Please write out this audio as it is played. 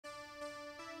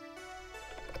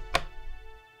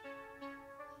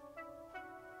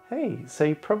Hey, so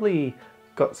you probably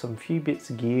got some few bits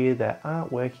of gear that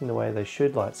aren't working the way they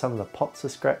should, like some of the pots are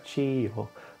scratchy or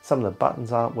some of the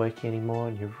buttons aren't working anymore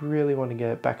and you really want to get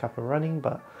it back up and running,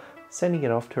 but sending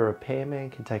it off to a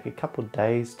repairman can take a couple of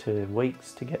days to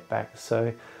weeks to get back.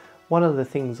 So one of the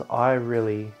things I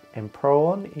really am pro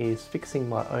on is fixing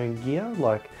my own gear.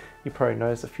 Like you probably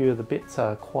notice a few of the bits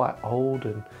are quite old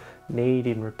and need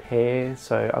in repair,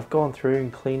 so I've gone through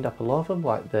and cleaned up a lot of them,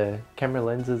 like the camera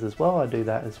lenses as well. I do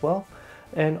that as well,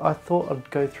 and I thought I'd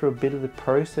go through a bit of the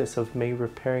process of me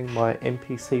repairing my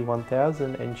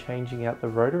MPC1000 and changing out the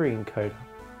rotary encoder.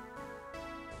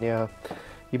 Now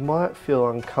you might feel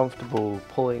uncomfortable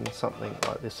pulling something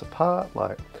like this apart,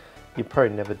 like you've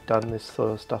probably never done this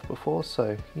sort of stuff before,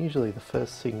 so usually the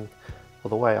first thing, or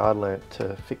the way I learnt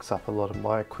to fix up a lot of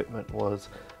my equipment was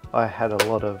I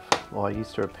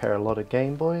used to repair a lot of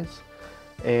Game Boys,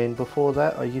 and before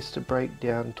that I used to break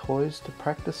down toys to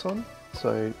practice on.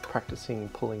 So practicing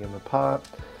pulling them apart,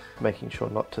 making sure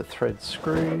not to thread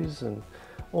screws and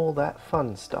all that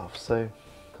fun stuff. So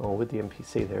with the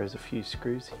MPC there is a few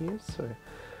screws here. So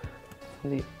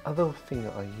the other thing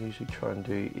that I usually try and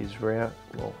do is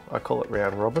I call it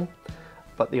round robin.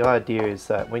 But the idea is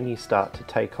that when you start to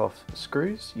take off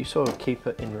screws, you sort of keep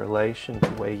it in relation to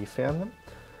where you found them.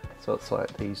 So it's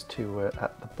like these two were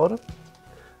at the bottom,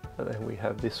 and then we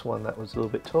have this one that was a little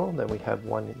bit tall, and then we have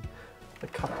a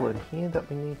couple in here that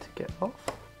we need to get off.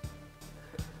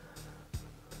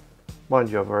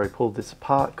 Mind you, I've already pulled this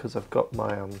apart because I've got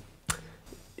my,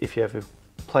 if you ever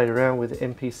played around with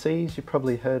MPCs, you've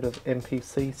probably heard of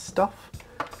MPC stuff,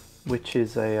 which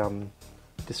is a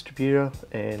distributor,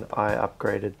 and I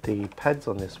upgraded the pads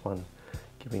on this one,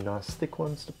 give me nice thick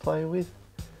ones to play with,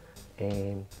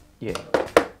 and yeah.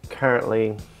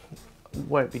 Currently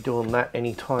won't be doing that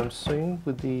anytime soon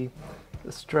with the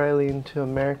Australian to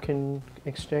American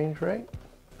exchange rate,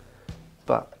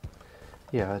 but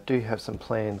yeah, I do have some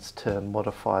plans to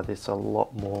modify this a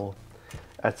lot more,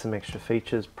 add some extra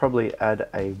features, probably add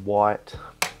a white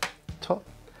top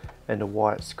and a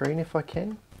white screen if I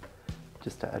can,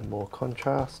 just to add more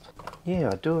contrast. Yeah,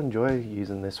 I do enjoy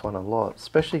using this one a lot,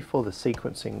 especially for the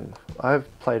sequencing.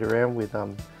 I've played around with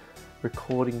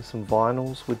recording some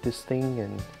vinyls with this thing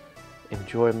and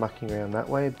enjoy mucking around that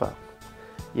way, but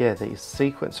yeah, the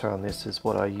sequencer on this is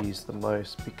what I use the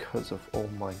most because of all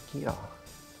my gear,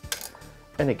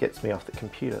 and it gets me off the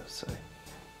computer. So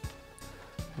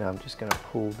now I'm just going to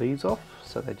pull these off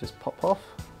so they just pop off,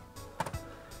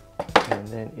 and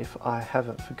then if I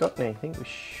haven't forgotten anything, we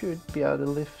should be able to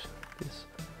lift this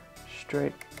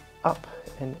straight up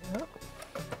and out.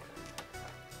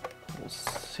 We'll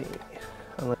see.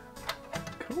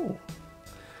 Cool.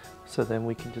 So then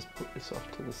we can just put this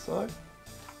off to the side.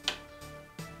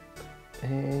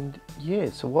 And yeah,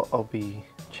 so what I'll be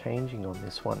changing on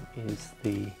this one is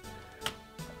this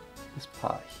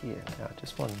part here. Now I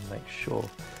just want to make sure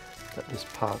that this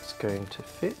part's going to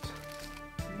fit.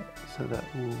 So that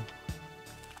will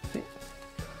fit.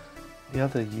 The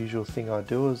other usual thing I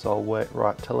do is I'll work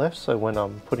right to left, so when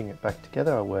I'm putting it back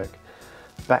together I work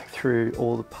back through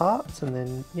all the parts, and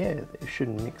then yeah, it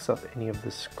shouldn't mix up any of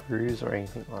the screws or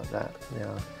anything like that.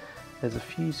 Now there's a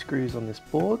few screws on this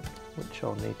board which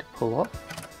I'll need to pull off.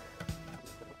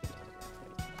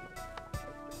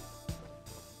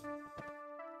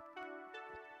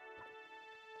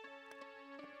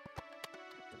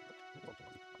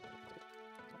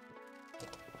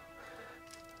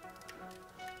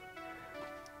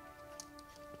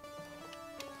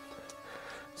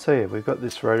 So yeah, we've got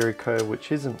this rotary coil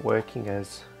which isn't working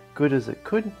as good as it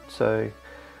could, so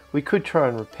we could try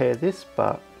and repair this,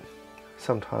 but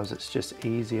sometimes it's just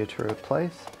easier to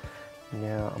replace.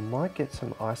 Now I might get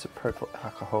some isopropyl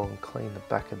alcohol and clean the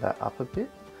back of that up a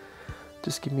bit.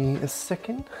 Just give me a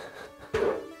second.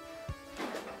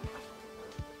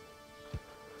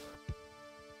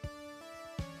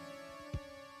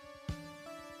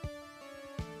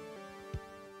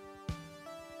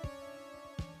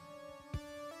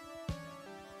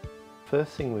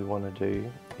 First thing we want to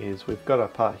do is, we've got our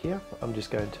part here. I'm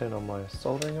just going to turn on my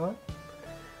soldering iron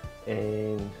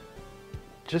and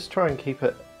just try and keep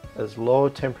it as low a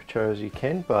temperature as you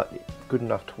can, but good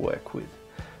enough to work with,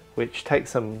 which takes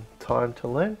some time to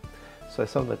learn. So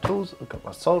some of the tools, I've got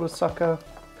my solder sucker,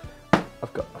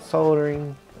 I've got my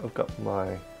soldering, I've got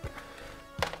my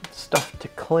stuff to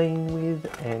clean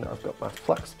with, and I've got my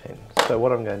flux pen. So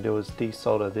what I'm going to do is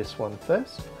desolder this one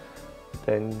first,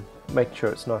 then make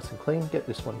sure it's nice and clean, get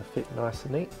this one to fit nice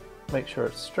and neat, make sure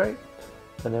it's straight,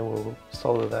 and then we'll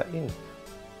solder that in.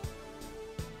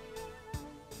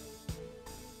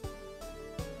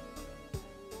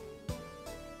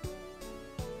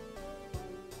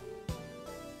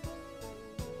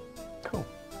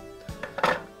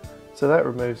 So that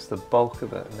removes the bulk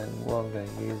of it, and then what I'm going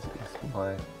to use is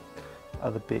my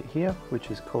other bit here, which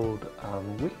is called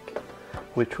wick,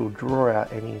 which will draw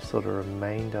out any sort of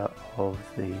remainder of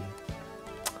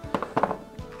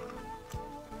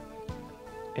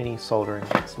any soldering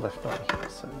that's left on here.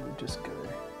 So we'll just go.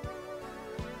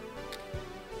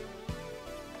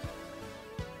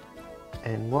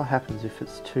 And what happens if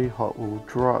it's too hot, we'll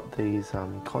draw up these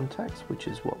contacts, which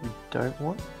is what we don't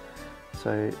want.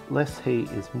 So less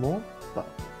heat is more, but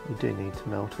you do need to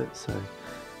melt it, so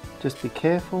just be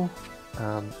careful.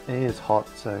 It is hot,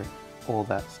 so all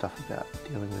that stuff about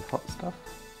dealing with hot stuff.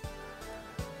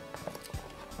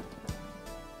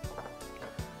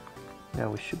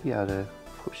 Now we should be able to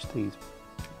push these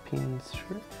pins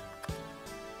through.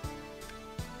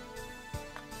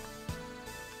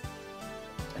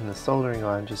 And the soldering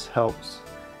iron just helps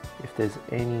if there's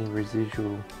any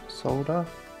residual solder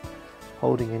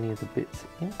holding any of the bits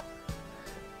in.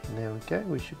 And there we go,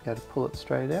 we should be able to pull it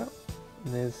straight out.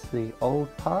 And there's the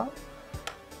old part.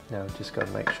 Now we've just got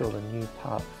to make sure the new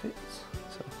part fits.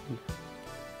 So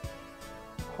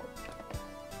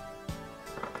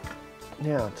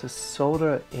now to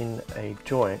solder in a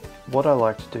joint, what I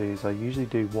like to do is I usually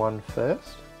do one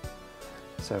first.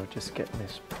 So just getting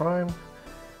this primed.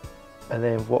 And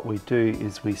then what we do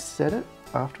is we set it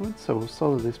afterwards. So we'll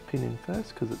solder this pin in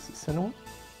first because it's the center one.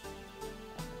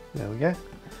 There we go.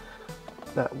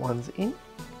 That one's in.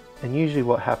 And usually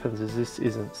what happens is this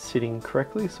isn't sitting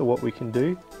correctly. So what we can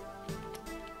do,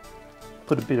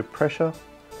 put a bit of pressure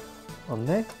on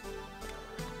there.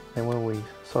 And when we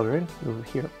solder in, you'll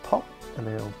hear it pop and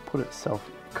then it'll put itself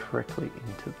correctly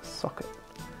into the socket.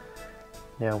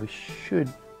 Now we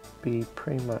should be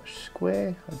pretty much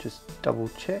square. I'll just double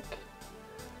check.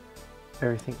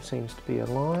 Everything seems to be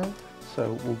aligned.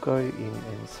 So we'll go in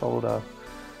and solder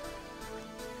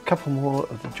a couple more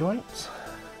of the joints.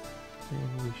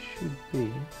 And we should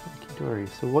be hunky-dory.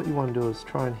 So what you want to do is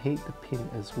try and heat the pin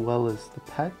as well as the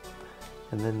pad,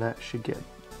 and then that should get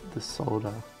the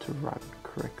solder to run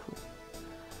correctly.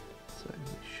 So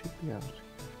we should be able to.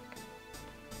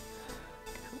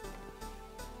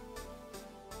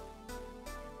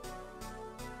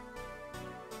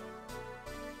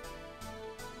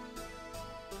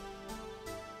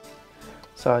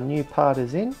 So our new part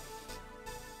is in.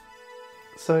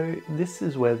 So this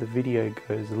is where the video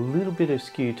goes a little bit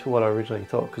askew to what I originally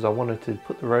thought, because I wanted to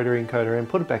put the rotary encoder in,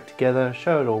 put it back together,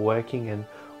 show it all working and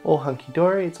all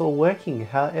hunky-dory. It's all working.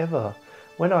 However,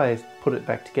 when I put it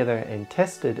back together and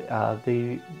tested,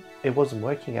 it wasn't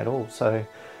working at all. So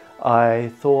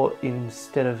I thought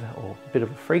instead of, or a bit of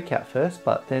a freak out first,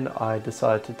 but then I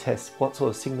decided to test what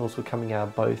sort of signals were coming out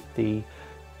of both the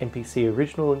MPC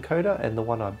original encoder and the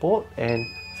one I bought, and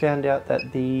found out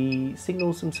that the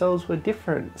signals themselves were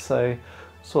different. So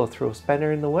sort of threw a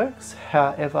spanner in the works.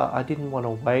 However, I didn't want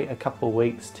to wait a couple of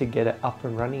weeks to get it up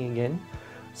and running again.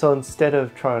 So instead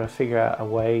of trying to figure out a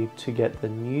way to get the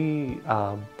new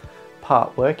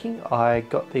part working, I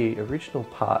got the original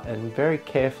part and very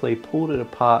carefully pulled it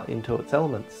apart into its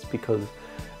elements, because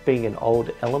being an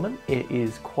old element, it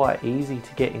is quite easy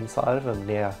to get inside of them.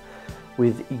 Now,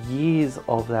 with years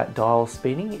of that dial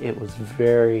spinning, it was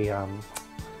very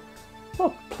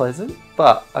not pleasant,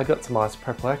 but I got some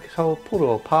isopropyl alcohol, pulled it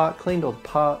all apart, cleaned all the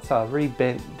parts,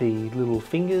 rebent the little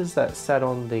fingers that sat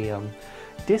on the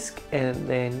disc, and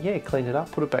then yeah, cleaned it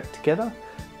up, put it back together,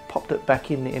 popped it back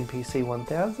in the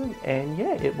MPC1000, and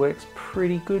yeah, it works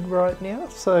pretty good right now.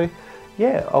 So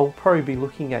yeah, I'll probably be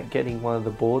looking at getting one of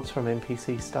the boards from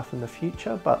MPC stuff in the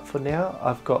future, but for now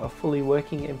I've got a fully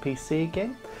working MPC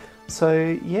again.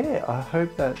 So yeah, I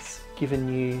hope that's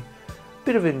given you a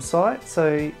bit of insight.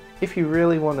 So if you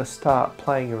really want to start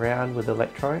playing around with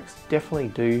electronics, definitely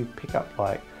do pick up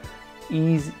like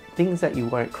easy things that you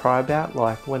won't cry about.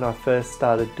 Like when I first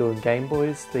started doing Game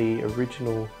Boys, the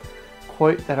original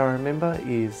quote that I remember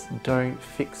is, don't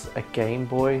fix a Game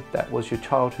Boy that was your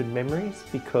childhood memories,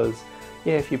 because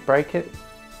yeah, if you break it,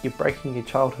 you're breaking your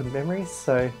childhood memories.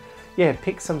 So yeah,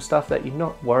 pick some stuff that you're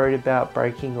not worried about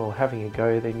breaking or having a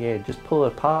go, then yeah, just pull it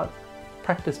apart,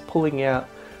 practice pulling out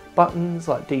buttons,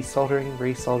 like desoldering,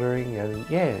 resoldering, and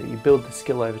yeah, you build the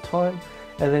skill over time,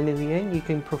 and then in the end you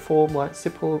can perform like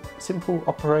simple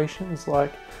operations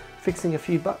like fixing a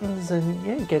few buttons and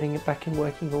yeah, getting it back in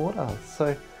working order.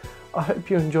 So I hope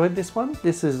you enjoyed this one.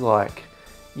 This is like,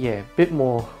 yeah, a bit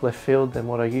more left field than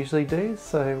what I usually do,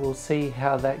 so we'll see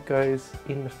how that goes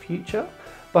in the future.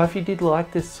 But if you did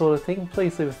like this sort of thing,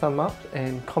 please leave a thumb up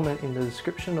and comment in the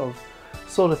description of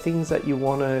sort of things that you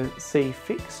want to see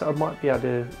fixed. I might be able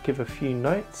to give a few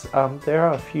notes. There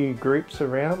are a few groups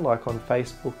around, like on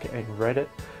Facebook and Reddit,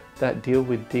 that deal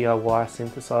with DIY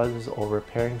synthesizers or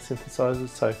repairing synthesizers,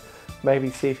 so maybe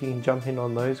see if you can jump in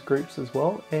on those groups as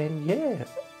well. And yeah,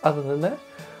 other than that,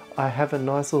 I have a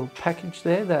nice little package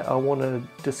there that I want to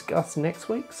discuss next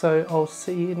week, so I'll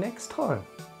see you next time.